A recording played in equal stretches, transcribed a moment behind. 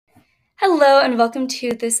Hello, and welcome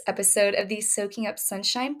to this episode of the Soaking Up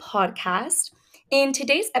Sunshine podcast. In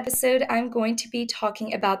today's episode, I'm going to be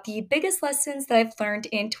talking about the biggest lessons that I've learned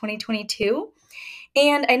in 2022.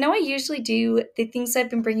 And I know I usually do the things that have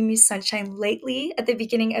been bringing me sunshine lately at the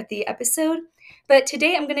beginning of the episode, but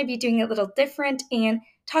today I'm going to be doing it a little different and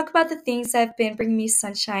talk about the things that have been bringing me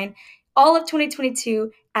sunshine all of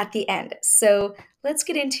 2022 at the end. So let's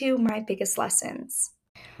get into my biggest lessons.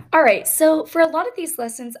 All right, so for a lot of these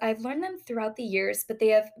lessons, I've learned them throughout the years, but they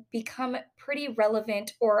have become pretty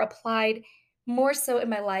relevant or applied more so in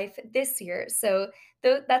my life this year. So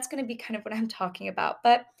that's going to be kind of what I'm talking about.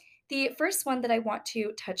 But the first one that I want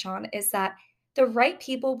to touch on is that the right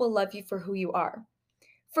people will love you for who you are.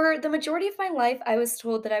 For the majority of my life, I was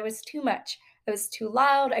told that I was too much. I was too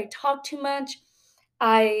loud. I talked too much.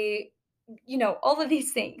 I, all of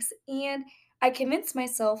these things. And I convinced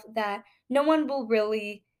myself that no one will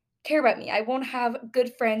really care about me. I won't have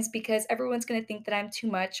good friends because everyone's going to think that I'm too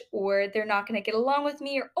much or they're not going to get along with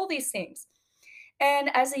me or all these things. And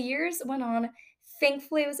as the years went on,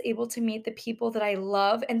 thankfully I was able to meet the people that I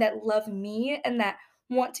love and that love me and that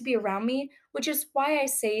want to be around me, which is why I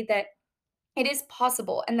say that it is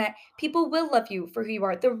possible and that people will love you for who you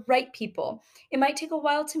are, the right people. It might take a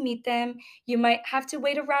while to meet them. You might have to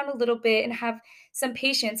wait around a little bit and have some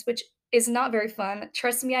patience, which is not very fun.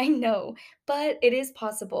 Trust me, I know, but it is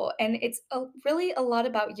possible. And really a lot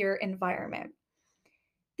about your environment.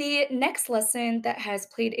 The next lesson that has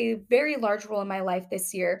played a very large role in my life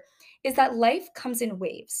this year is that life comes in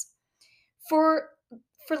waves. For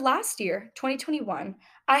for last year, 2021,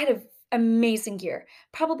 I had an amazing year.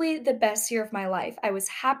 Probably the best year of my life. I was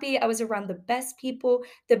happy, I was around the best people,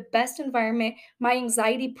 the best environment. My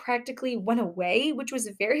anxiety practically went away, which was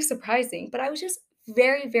very surprising, but I was just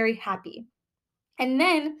very, very happy. And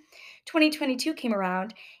then 2022 came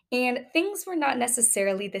around and things were not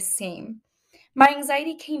necessarily the same. My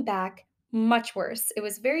anxiety came back much worse. It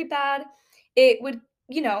was very bad. It would,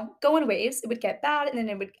 go in waves. It would get bad and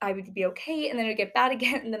then I would be okay and then it would get bad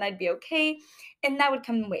again and then I'd be okay and that would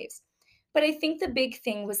come in waves. But I think the big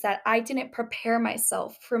thing was that I didn't prepare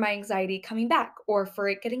myself for my anxiety coming back or for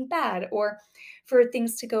it getting bad or for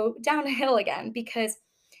things to go downhill again because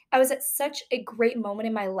I was at such a great moment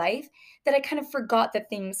in my life that I kind of forgot that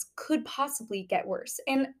things could possibly get worse.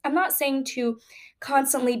 And I'm not saying to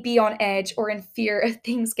constantly be on edge or in fear of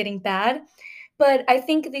things getting bad, but I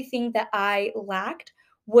think the thing that I lacked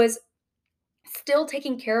was still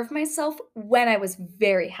taking care of myself when I was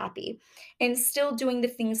very happy and still doing the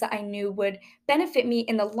things that I knew would benefit me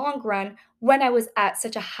in the long run when I was at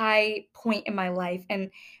such a high point in my life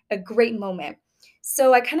and a great moment.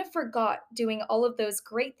 So I kind of forgot doing all of those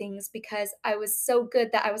great things because I was so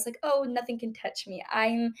good that I was like, oh, nothing can touch me.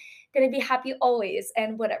 I'm going to be happy always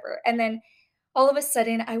and whatever. And then all of a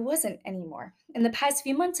sudden, I wasn't anymore. And the past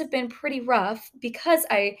few months have been pretty rough because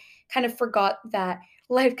I kind of forgot that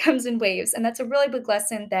life comes in waves. And that's a really big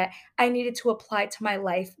lesson that I needed to apply to my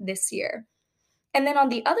life this year. And then on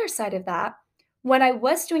the other side of that, when I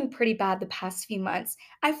was doing pretty bad the past few months,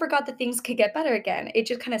 I forgot that things could get better again. It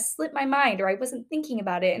just kind of slipped my mind, or I wasn't thinking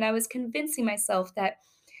about it. And I was convincing myself that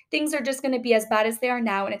things are just going to be as bad as they are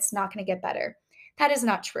now and it's not going to get better. That is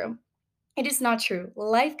not true. It is not true.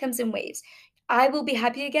 Life comes in waves. I will be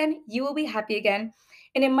happy again, you will be happy again,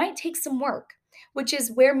 and it might take some work, which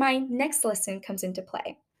is where my next lesson comes into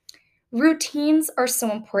play. Routines are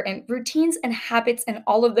so important. Routines and habits and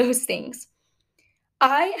all of those things.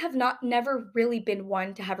 I have not never really been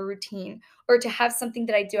one to have a routine or to have something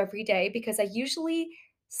that I do every day because I usually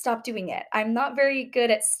stop doing it. I'm not very good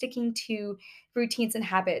at sticking to routines and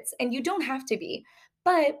habits, and you don't have to be.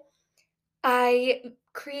 But I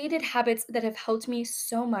created habits that have helped me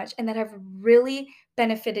so much and that have really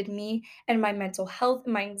benefited me and my mental health,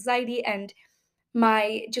 my anxiety, and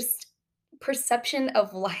my just perception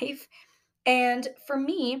of life. And for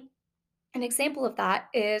me, an example of that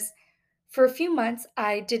is for a few months,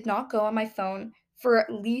 I did not go on my phone for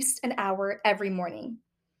at least an hour every morning.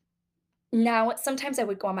 Now, sometimes I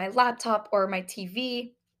would go on my laptop or my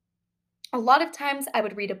TV. A lot of times I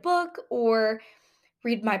would read a book or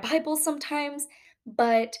read my Bible sometimes,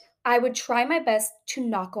 but I would try my best to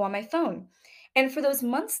not go on my phone. And for those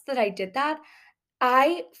months that I did that,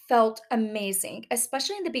 I felt amazing.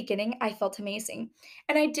 Especially in the beginning, I felt amazing.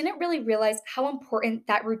 And I didn't really realize how important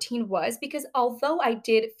that routine was because although I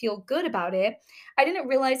did feel good about it, I didn't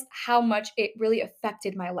realize how much it really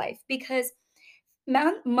affected my life because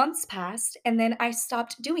months passed and then I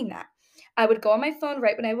stopped doing that. I would go on my phone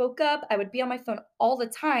right when I woke up. I would be on my phone all the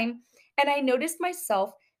time. And I noticed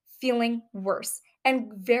myself feeling worse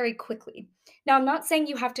and very quickly. Now, I'm not saying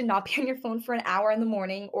you have to not be on your phone for an hour in the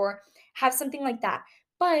morning or have something like that,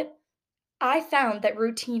 but I found that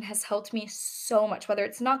routine has helped me so much, whether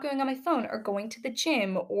it's not going on my phone or going to the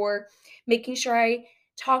gym or making sure I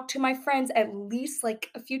talk to my friends at least like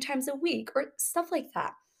a few times a week or stuff like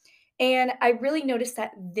that. And I really noticed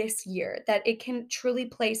that this year that it can truly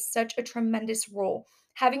play such a tremendous role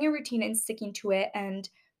having a routine and sticking to it. And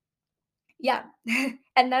yeah,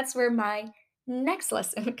 and that's where my next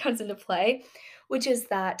lesson comes into play, which is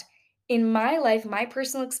that in my life, my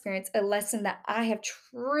personal experience, a lesson that I have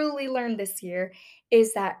truly learned this year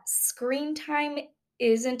is that screen time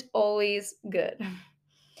isn't always good.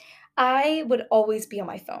 I would always be on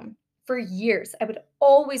my phone. For years, I would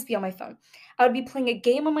always be on my phone. I would be playing a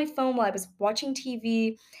game on my phone while I was watching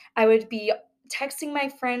TV. I would be texting my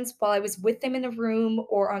friends while I was with them in the room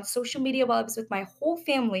or on social media while I was with my whole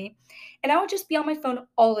family. And I would just be on my phone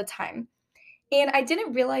all the time. And I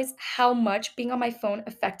didn't realize how much being on my phone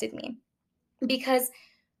affected me because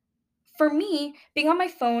for me, being on my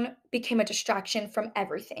phone became a distraction from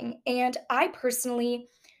everything. And I personally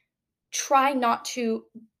try not to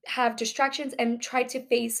have distractions and try to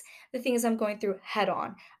face the things I'm going through head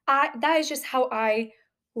on. That is just how I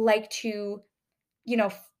like to, you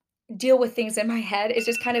know, deal with things in my head. It's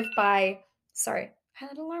just kind of by sorry, I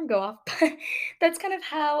had an alarm go off, but that's kind of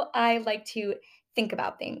how I like to think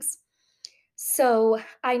about things. So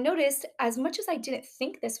I noticed as much as I didn't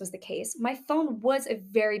think this was the case, my phone was a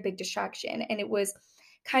very big distraction. And it was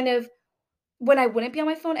kind of when I wouldn't be on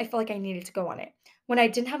my phone, I felt like I needed to go on it. When I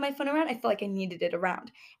didn't have my phone around, I felt like I needed it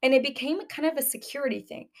around. And it became kind of a security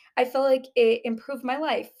thing. I felt like it improved my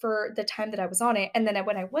life for the time that I was on it. And then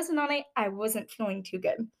when I wasn't on it, I wasn't feeling too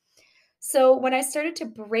good. So when I started to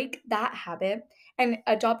break that habit and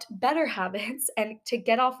adopt better habits and to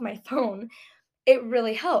get off my phone, it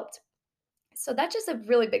really helped. So that's just a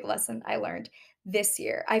really big lesson I learned this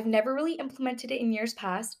year. I've never really implemented it in years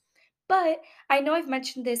past, but I know I've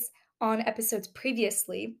mentioned this on episodes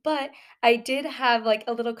previously, but I did have like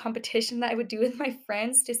a little competition that I would do with my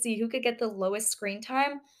friends to see who could get the lowest screen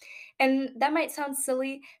time. And that might sound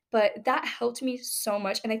silly, but that helped me so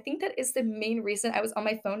much. And I think that is the main reason I was on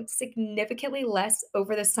my phone significantly less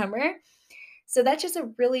over the summer. So that's just a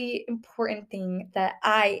really important thing that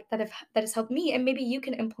has helped me, and maybe you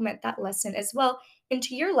can implement that lesson as well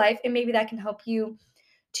into your life, and maybe that can help you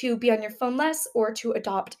to be on your phone less or to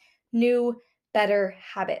adopt new, better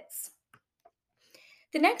habits.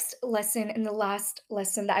 The next lesson and the last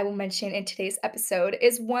lesson that I will mention in today's episode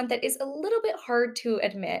is one that is a little bit hard to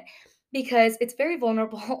admit because it's very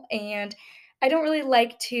vulnerable and I don't really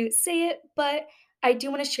like to say it, but I do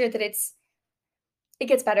want to share that it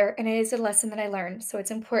gets better and it is a lesson that I learned, so it's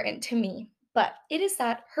important to me. But it is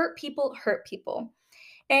that hurt people hurt people.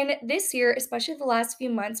 And this year, especially the last few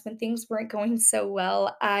months when things weren't going so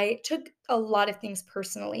well, I took a lot of things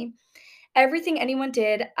personally. Everything anyone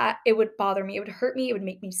did, it would bother me. It would hurt me. It would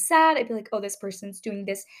make me sad. I'd be like, oh, this person's doing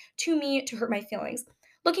this to me to hurt my feelings.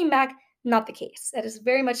 Looking back, not the case. That is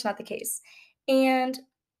very much not the case. And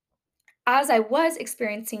as I was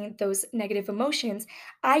experiencing those negative emotions,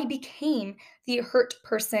 I became the hurt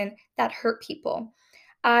person that hurt people.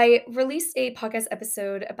 I released a podcast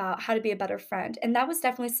episode about how to be a better friend, and that was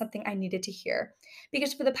definitely something I needed to hear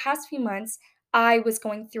because for the past few months, I was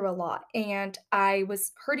going through a lot and I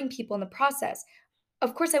was hurting people in the process.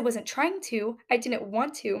 Of course, I wasn't trying to, I didn't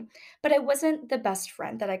want to, but I wasn't the best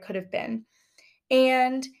friend that I could have been.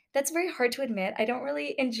 And that's very hard to admit. I don't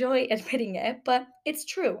really enjoy admitting it, but it's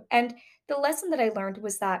true. And the lesson that I learned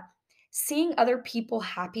was that seeing other people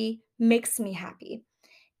happy makes me happy.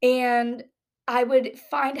 And I would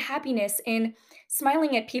find happiness in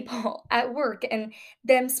smiling at people at work and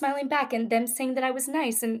them smiling back and them saying that I was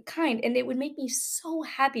nice and kind. And it would make me so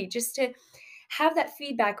happy just to have that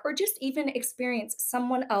feedback or just even experience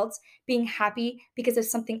someone else being happy because of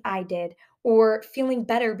something I did or feeling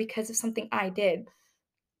better because of something I did.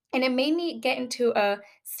 And it made me get into a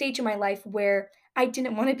stage in my life where I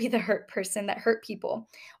didn't want to be the hurt person that hurt people.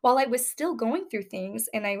 While I was still going through things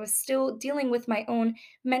and I was still dealing with my own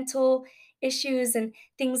mental issues and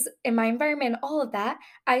things in my environment, all of that,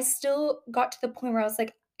 I still got to the point where I was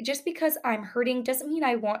like, just because I'm hurting doesn't mean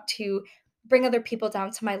I want to bring other people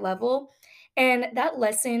down to my level. And that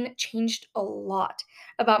lesson changed a lot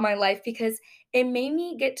about my life because it made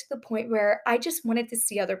me get to the point where I just wanted to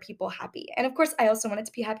see other people happy. And of course, I also wanted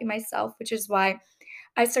to be happy myself, which is why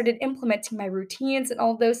I started implementing my routines and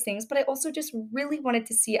all those things. But I also just really wanted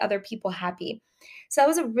to see other people happy. So that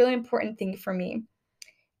was a really important thing for me.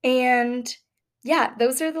 And yeah,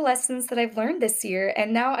 those are the lessons that I've learned this year.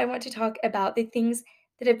 And now I want to talk about the things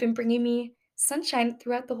that have been bringing me sunshine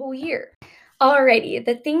throughout the whole year. Alrighty,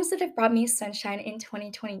 the things that have brought me sunshine in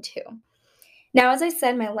 2022. Now, as I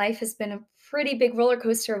said, my life has been a pretty big roller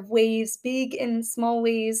coaster of waves, big and small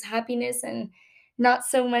waves, happiness and not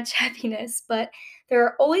so much happiness, but there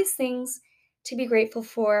are always things to be grateful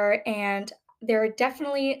for, and there are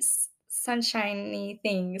definitely sunshiny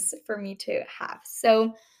things for me to have.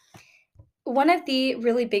 So, one of the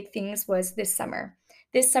really big things was this summer.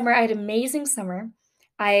 This summer, I had an amazing summer.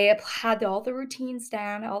 I had all the routines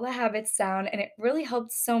down, all the habits down, and it really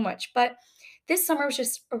helped so much. But this summer was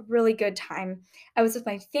just a really good time. I was with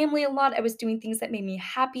my family a lot. I was doing things that made me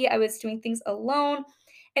happy. I was doing things alone,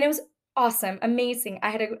 and it was awesome, amazing.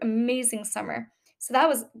 I had an amazing summer. So that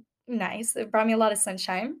was nice. It brought me a lot of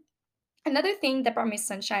sunshine. Another thing that brought me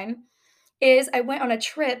sunshine is I went on a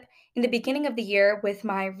trip in the beginning of the year with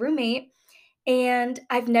my roommate, and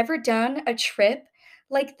I've never done a trip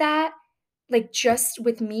like that, like, just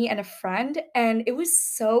with me and a friend, and it was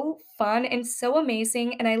so fun and so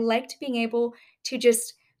amazing, and I liked being able to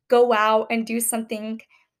just go out and do something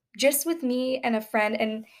just with me and a friend,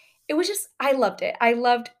 and it was just I loved it. I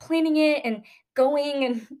loved planning it and going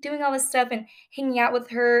and doing all this stuff and hanging out with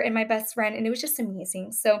her and my best friend, and it was just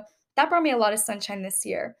amazing. So, that brought me a lot of sunshine this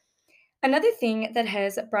year. Another thing that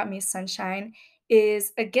has brought me sunshine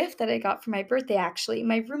is a gift that I got for my birthday, actually.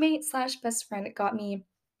 My roommate slash best friend got me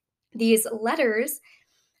these letters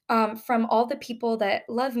from all the people that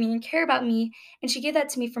love me and care about me. And she gave that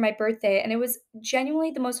to me for my birthday. And it was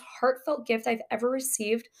genuinely the most heartfelt gift I've ever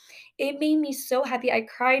received. It made me so happy. I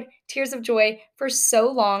cried tears of joy for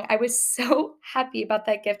so long. I was so happy about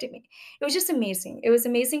that gift. It was just amazing. It was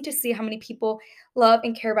amazing to see how many people love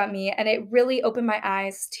and care about me. And it really opened my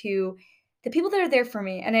eyes to the people that are there for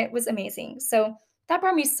me. And it was amazing. So that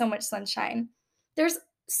brought me so much sunshine. There's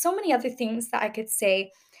so many other things that I could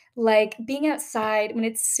say, like being outside when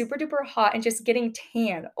it's super duper hot and just getting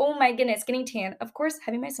tan. Oh my goodness, getting tan. Of course,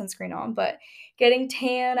 having my sunscreen on, but getting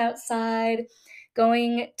tan outside,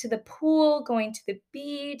 going to the pool, going to the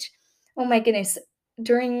beach. Oh my goodness,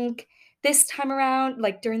 during this time around,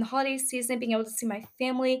 like during the holiday season, being able to see my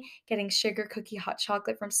family, getting sugar cookie hot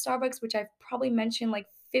chocolate from Starbucks, which I've probably mentioned like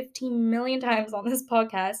 15 million times on this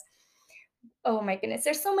podcast. Oh my goodness,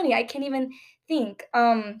 there's so many I can't even think.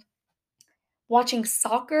 Watching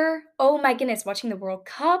soccer, oh my goodness, watching the World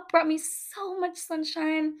Cup brought me so much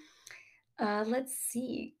sunshine. Let's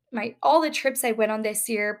see. My all the trips I went on this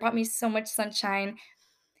year brought me so much sunshine.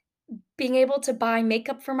 Being able to buy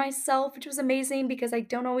makeup for myself, which was amazing because I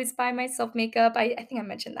don't always buy myself makeup. I think I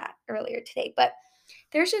mentioned that earlier today, but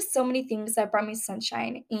there's just so many things that brought me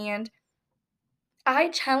sunshine. And I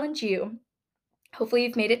challenge you, hopefully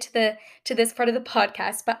you've made it to this part of the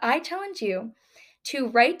podcast, but I challenge you to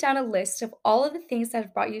write down a list of all of the things that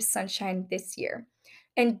have brought you sunshine this year.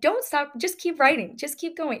 And don't stop, just keep writing, just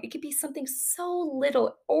keep going. It could be something so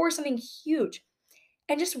little or something huge.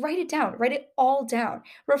 And just write it down, write it all down.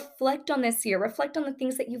 Reflect on this year, reflect on the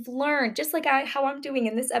things that you've learned, just like how I'm doing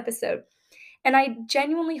in this episode. And I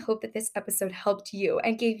genuinely hope that this episode helped you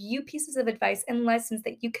and gave you pieces of advice and lessons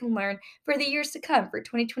that you can learn for the years to come, for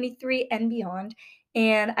 2023 and beyond.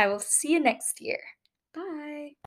 And I will see you next year.